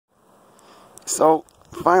So,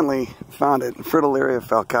 finally found it, Fritillaria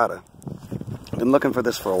falcata. Been looking for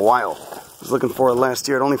this for a while. Was looking for it last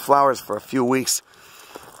year. It only flowers for a few weeks,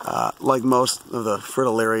 like most of the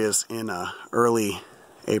fritillarias in early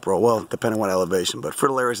April. Well, depending on what elevation, but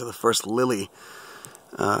fritillarias are the first lily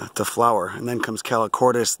to flower, and then comes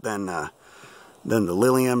calicortis, then the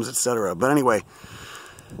liliums, etc. But anyway,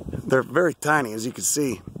 they're very tiny, as you can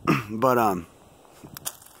see. But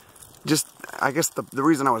I guess the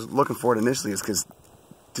reason I was looking for it initially is because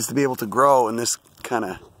just to be able to grow in this kind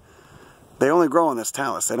of, they only grow in this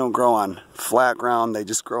talus. They don't grow on flat ground. They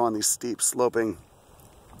just grow on these steep sloping,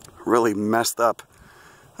 really messed up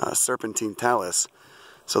serpentine talus.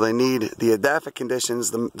 So they need the edaphic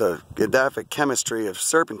conditions, the edaphic chemistry of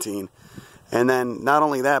serpentine, and then not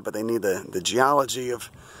only that, but they need the geology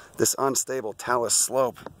of this unstable talus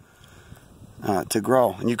slope to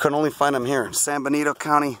grow. And you can only find them here in San Benito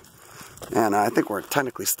County, and I think we're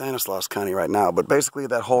technically Stanislaus County right now, but basically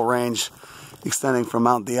that whole range extending from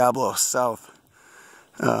Mount Diablo south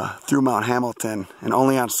through Mount Hamilton, and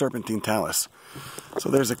only on serpentine talus. So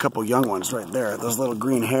there's a couple young ones right there. Those little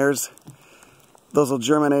green hairs, those will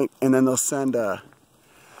germinate, and then they'll send, I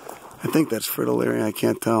think that's Fritillaria, I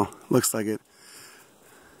can't tell, looks like it.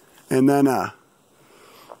 And then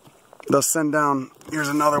they'll send down, here's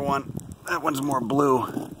another one, that one's more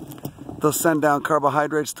blue. They'll send down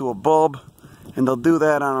carbohydrates to a bulb, and they'll do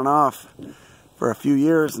that on and off for a few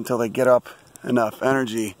years until they get up enough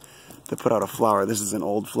energy to put out a flower. This is an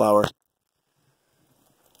old flower.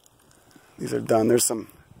 These are done. There's some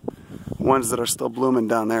ones that are still blooming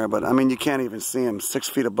down there, but I mean, you can't even see them. 6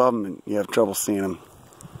 feet above them, and you have trouble seeing them.